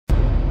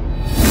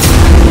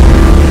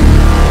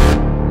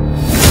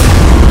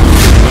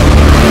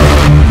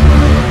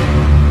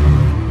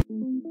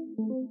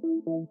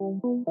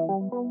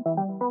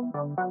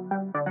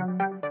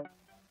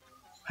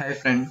Hi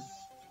friend,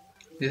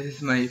 this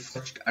is my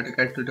first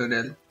AutoCAD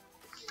tutorial.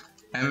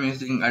 I am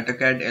using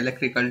AutoCAD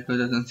Electrical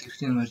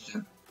 2016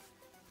 version.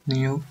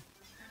 New,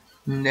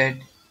 let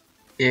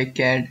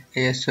AutoCAD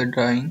ASO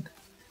drawing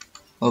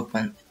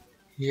open.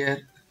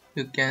 Here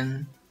you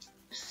can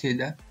see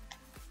the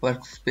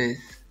workspace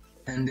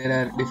and there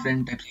are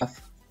different types of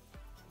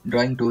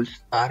drawing tools: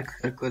 arc,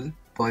 circle,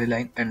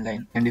 polyline and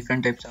line, and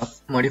different types of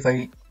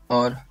modify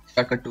or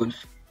shortcut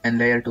tools and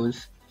layer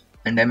tools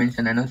and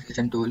dimension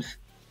annotation tools.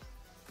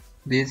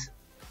 These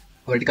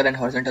vertical and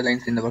horizontal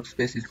lines in the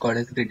workspace is called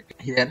as grid.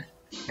 Here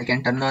I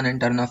can turn on and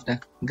turn off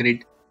the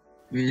grid.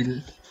 We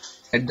will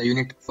set the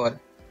unit for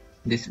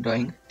this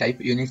drawing.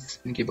 Type units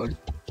in keyboard,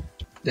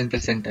 then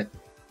press enter.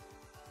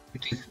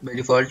 It is by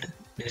default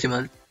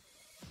decimal,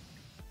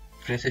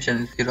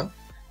 precision is 0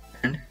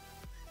 and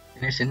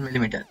units in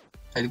millimeter.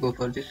 I'll go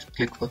for this,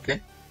 click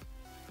OK.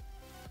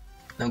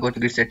 Now go to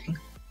grid setting.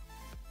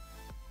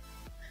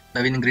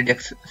 Now in grid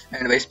X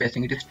and Y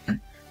spacing it is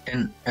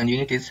 10 and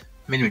unit is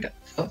millimeter.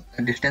 So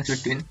the distance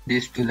between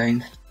these two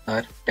lines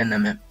are 10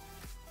 mm.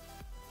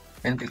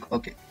 And click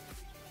OK.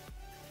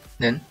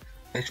 Then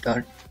I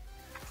start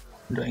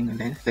drawing a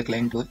line, select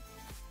line tool,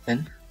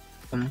 then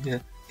come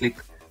here, click,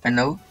 and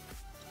now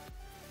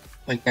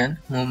I can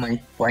move my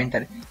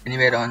pointer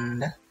anywhere on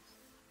the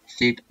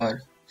sheet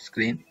or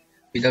screen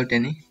without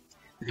any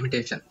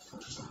limitation.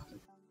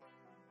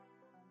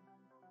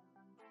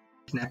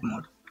 Snap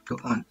mode to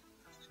on.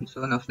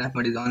 So now snap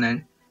mode is on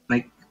and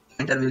my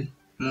pointer will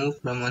move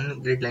from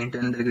one grid line to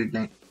another grid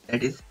line.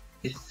 That is,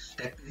 this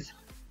step is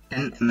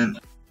 10 mm.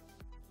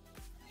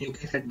 You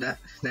can set the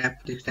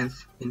snap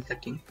distance in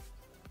setting.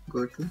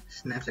 Go to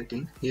snap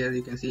setting. Here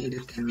you can see it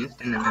is 10 means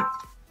 10 mm.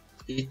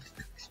 Each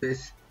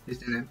space is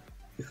 10 mm.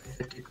 If I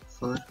set it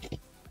for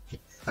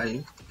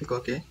 5, click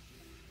OK.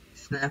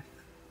 Snap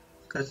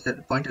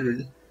cursor pointer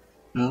will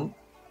move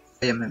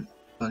 5 mm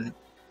only.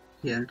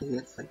 Here to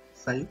here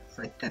 5,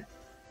 10.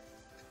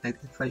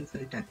 Like 5,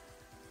 10.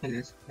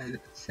 I'll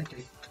set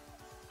it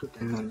to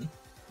 10 only.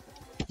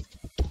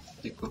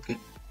 Click OK.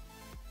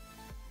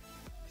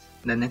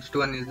 The next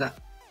one is the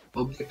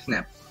object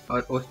snap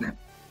or O snap.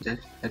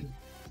 Just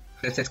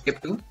press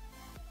escape to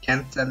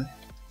cancel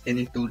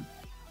any tool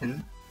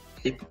and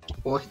type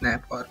O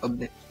snap or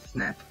object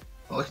snap.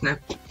 O snap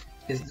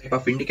is a type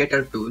of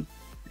indicator tool.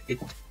 It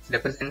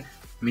represents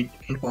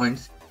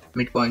endpoints,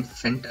 midpoints,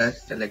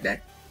 centers, like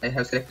that. I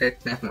have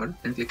selected snap mode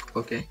and click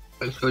OK.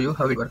 I'll show you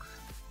how it works.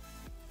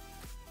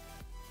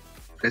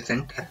 Press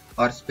enter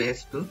or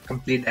space to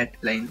complete that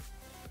line.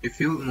 If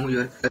you move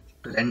your cursor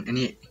to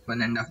any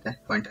one end of the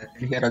pointer,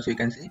 and here also you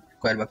can see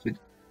square box with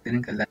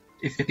green color.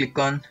 If you click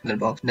on the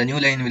box, the new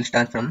line will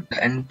start from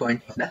the end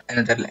point of the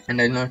another line,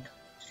 and I will not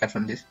start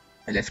from this.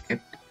 I'll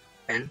escape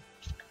and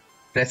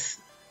press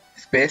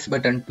space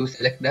button to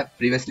select the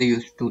previously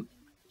used tool.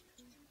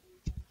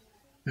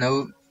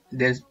 Now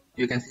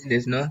you can see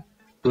there's no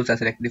tools are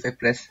selected. If I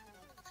press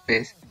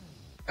space,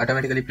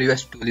 automatically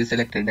previous tool is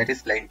selected, that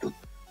is line tool.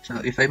 So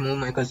if I move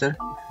my cursor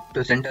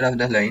to center of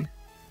the line,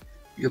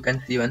 you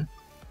can see one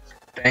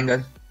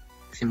triangle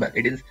symbol.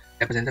 It is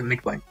represent the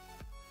midpoint.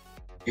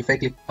 If I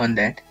click on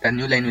that, the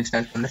new line will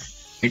start from the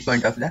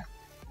midpoint of the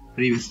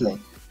previous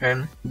line.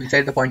 And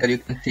beside the pointer you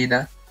can see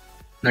the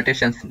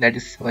notations, that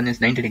is one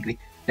is 90 degree.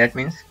 That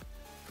means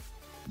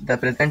the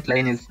present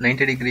line is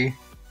 90 degree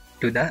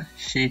to the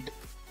sheet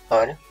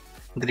or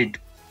grid.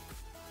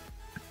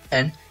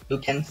 And you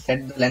can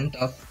set the length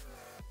of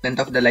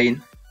the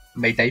line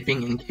by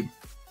typing in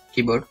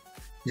keyboard.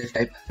 Just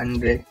type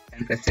 100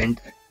 and press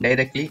enter.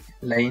 Directly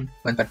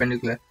one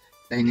perpendicular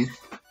line is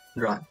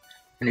drawn.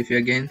 And if you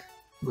again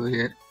go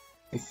here,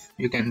 if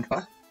you can draw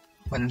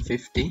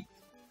 150,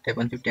 type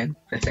 150 and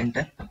press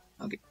enter.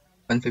 Okay,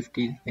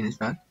 150 line is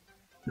drawn.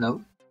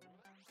 Now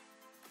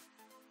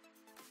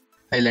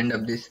I'll end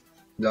up this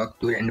block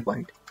to end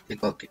point.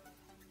 Click OK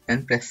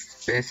and press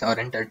space or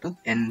enter to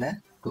end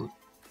the tool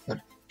or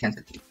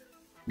cancel.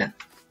 Done.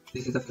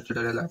 This is the first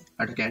tutorial of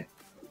AutoCAD,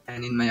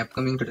 and in my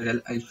upcoming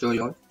tutorial I'll show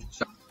you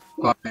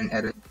code and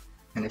error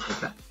and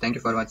etc. Thank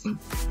you for watching.